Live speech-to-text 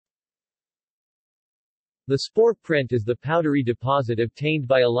The spore print is the powdery deposit obtained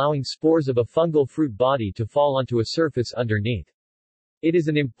by allowing spores of a fungal fruit body to fall onto a surface underneath. It is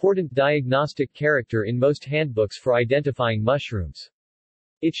an important diagnostic character in most handbooks for identifying mushrooms.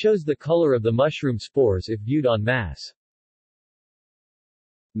 It shows the color of the mushroom spores if viewed en masse.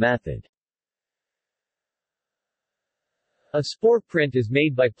 Method. A spore print is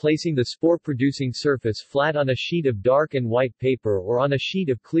made by placing the spore-producing surface flat on a sheet of dark and white paper or on a sheet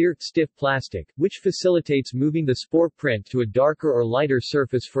of clear, stiff plastic, which facilitates moving the spore print to a darker or lighter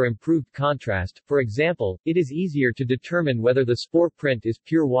surface for improved contrast. For example, it is easier to determine whether the spore print is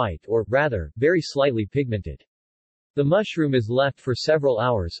pure white or, rather, very slightly pigmented. The mushroom is left for several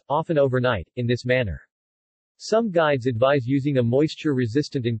hours, often overnight, in this manner. Some guides advise using a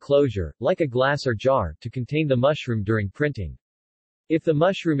moisture-resistant enclosure, like a glass or jar, to contain the mushroom during printing. If the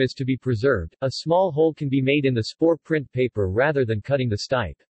mushroom is to be preserved, a small hole can be made in the spore print paper rather than cutting the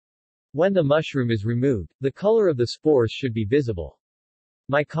stipe. When the mushroom is removed, the color of the spores should be visible.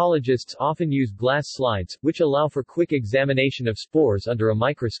 Mycologists often use glass slides, which allow for quick examination of spores under a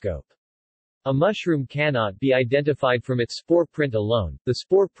microscope. A mushroom cannot be identified from its spore print alone. The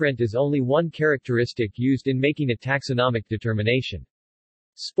spore print is only one characteristic used in making a taxonomic determination.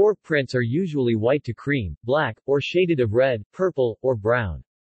 Spore prints are usually white to cream, black, or shaded of red, purple, or brown.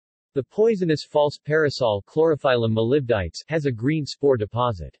 The poisonous false parasol Chlorophyllum molybdites has a green spore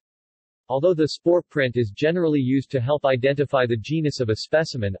deposit. Although the spore print is generally used to help identify the genus of a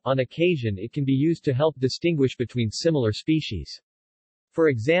specimen, on occasion it can be used to help distinguish between similar species. For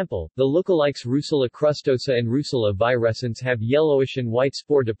example, the lookalikes Russula crustosa and Russula virescens have yellowish and white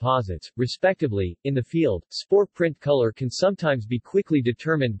spore deposits, respectively. In the field, spore print color can sometimes be quickly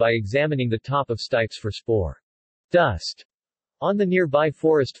determined by examining the top of stipes for spore dust. On the nearby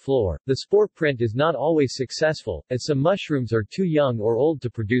forest floor, the spore print is not always successful, as some mushrooms are too young or old to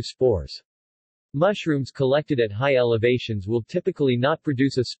produce spores. Mushrooms collected at high elevations will typically not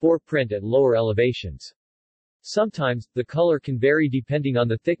produce a spore print at lower elevations. Sometimes, the color can vary depending on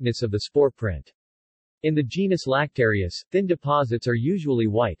the thickness of the spore print. In the genus Lactarius, thin deposits are usually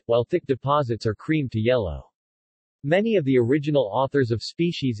white, while thick deposits are cream to yellow. Many of the original authors of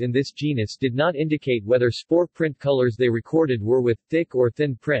species in this genus did not indicate whether spore print colors they recorded were with thick or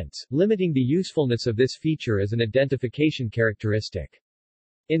thin prints, limiting the usefulness of this feature as an identification characteristic.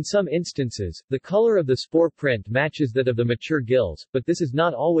 In some instances, the color of the spore print matches that of the mature gills, but this is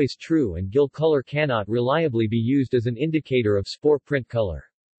not always true and gill color cannot reliably be used as an indicator of spore print color.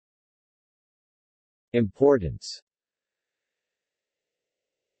 Importance.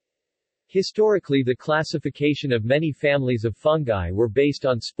 Historically, the classification of many families of fungi were based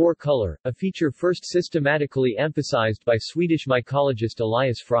on spore color, a feature first systematically emphasized by Swedish mycologist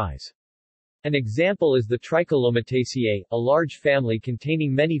Elias Fries. An example is the Tricholomataceae, a large family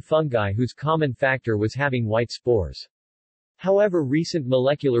containing many fungi whose common factor was having white spores. However, recent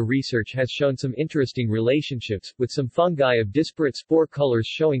molecular research has shown some interesting relationships, with some fungi of disparate spore colors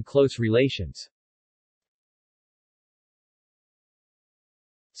showing close relations.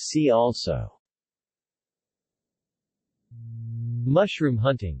 See also: mushroom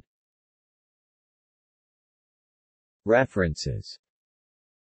hunting. References.